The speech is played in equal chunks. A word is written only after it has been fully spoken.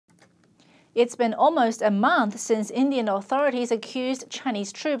It's been almost a month since Indian authorities accused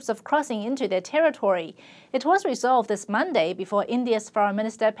Chinese troops of crossing into their territory. It was resolved this Monday before India's foreign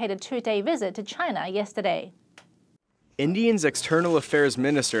minister paid a two-day visit to China yesterday. India's external affairs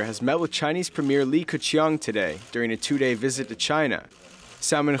minister has met with Chinese Premier Li Keqiang today during a two-day visit to China.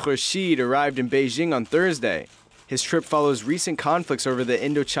 Salman Khurshid arrived in Beijing on Thursday. His trip follows recent conflicts over the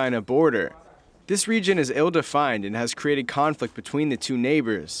Indo-China border. This region is ill-defined and has created conflict between the two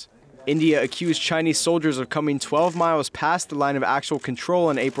neighbors. India accused Chinese soldiers of coming 12 miles past the line of actual control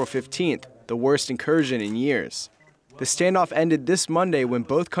on April 15th, the worst incursion in years. The standoff ended this Monday when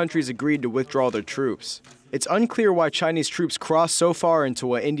both countries agreed to withdraw their troops. It's unclear why Chinese troops crossed so far into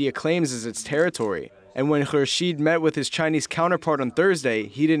what India claims is its territory. And when Khurshid met with his Chinese counterpart on Thursday,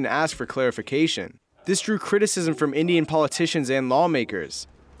 he didn't ask for clarification. This drew criticism from Indian politicians and lawmakers.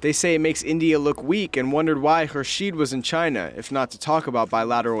 They say it makes India look weak and wondered why Khurshid was in China, if not to talk about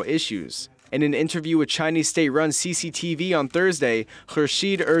bilateral issues. In an interview with Chinese state-run CCTV on Thursday,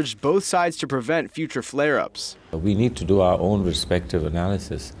 Khurshid urged both sides to prevent future flare-ups. We need to do our own respective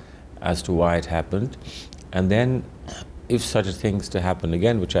analysis as to why it happened. And then, if such things to happen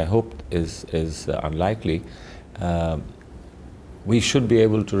again, which I hope is unlikely, we should be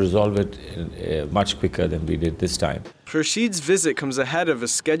able to resolve it much quicker than we did this time. Khurshid's visit comes ahead of a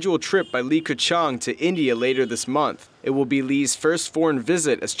scheduled trip by Li Keqiang to India later this month. It will be Li's first foreign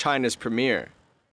visit as China's premier.